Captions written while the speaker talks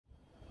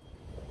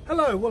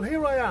Hello, well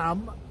here I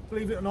am,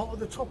 believe it or not, at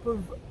the top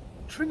of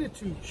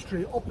Trinity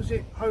Street,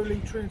 opposite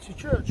Holy Trinity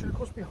Church, and of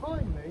course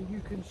behind me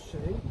you can see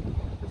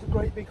there's a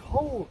great big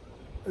hole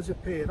has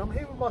appeared. I'm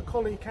here with my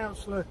colleague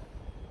Councillor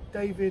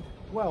David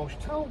Welsh.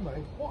 Tell me,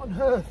 what on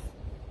earth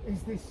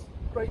is this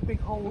great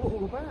big hole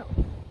all about?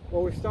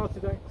 Well, we've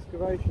started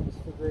excavations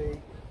for the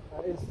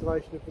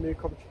installation of the new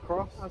Coventry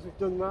cross. As we've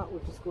done that,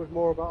 we've discovered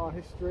more about our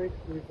history.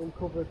 We've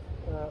uncovered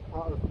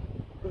part of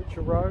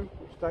Butcher Row,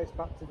 which dates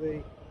back to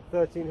the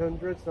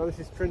 1300s. Now this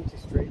is Trinity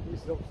Street.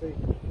 This is obviously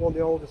one of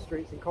the older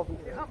streets in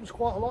Coventry. It happens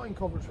quite a lot in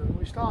Coventry. When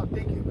we start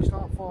digging, we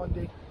start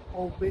finding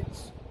old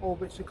bits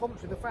of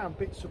Coventry. They found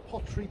bits of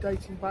pottery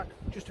dating back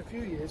just a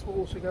few years, but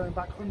also going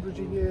back hundreds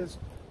of years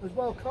as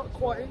well.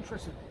 Quite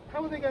interesting.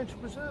 How are they going to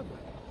preserve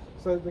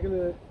it? So they're going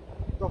to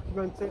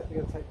document it, they're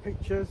going to take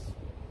pictures,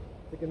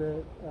 they're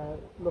going to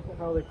look at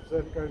how they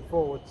preserve it going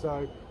forward.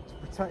 So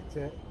to protect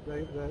it,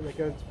 they're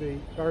going to be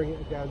burying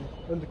it again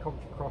under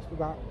Coventry Cross, but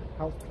that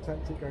helps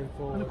protect it going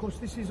forward. And of course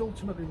this is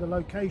ultimately the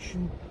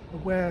location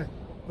of where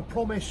the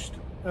promised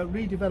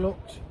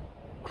redeveloped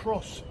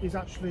cross is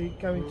actually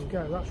going to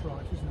go. That's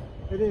right, isn't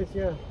it? It is,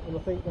 yeah, and I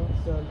think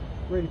that's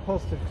really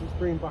positive because it's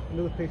bringing back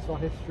another piece of our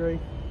history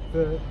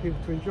for people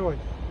to enjoy.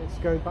 It's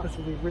going back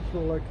to the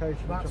original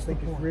location, which I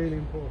think is really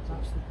important.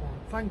 That's the point.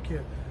 Thank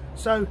you.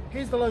 So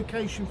here's the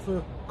location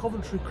for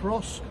Coventry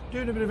Cross,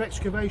 doing a bit of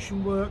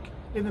excavation work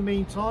in the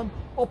meantime,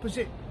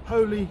 opposite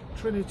Holy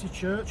Trinity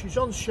Church. It's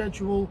on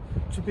schedule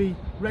to be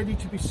ready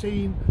to be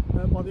seen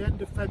by the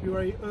end of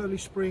February, early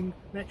spring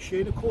next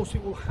year. And of course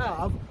it will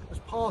have, as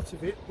part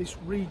of it, this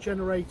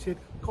regenerated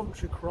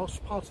Coventry Cross,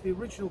 part of the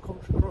original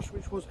Coventry Cross,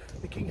 which was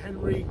the King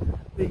Henry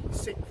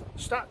VI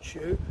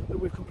statue that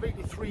we've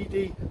completely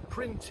 3D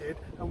printed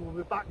and will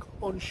be back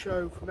on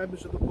show for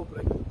members of the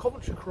public.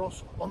 Coventry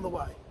Cross on the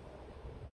way.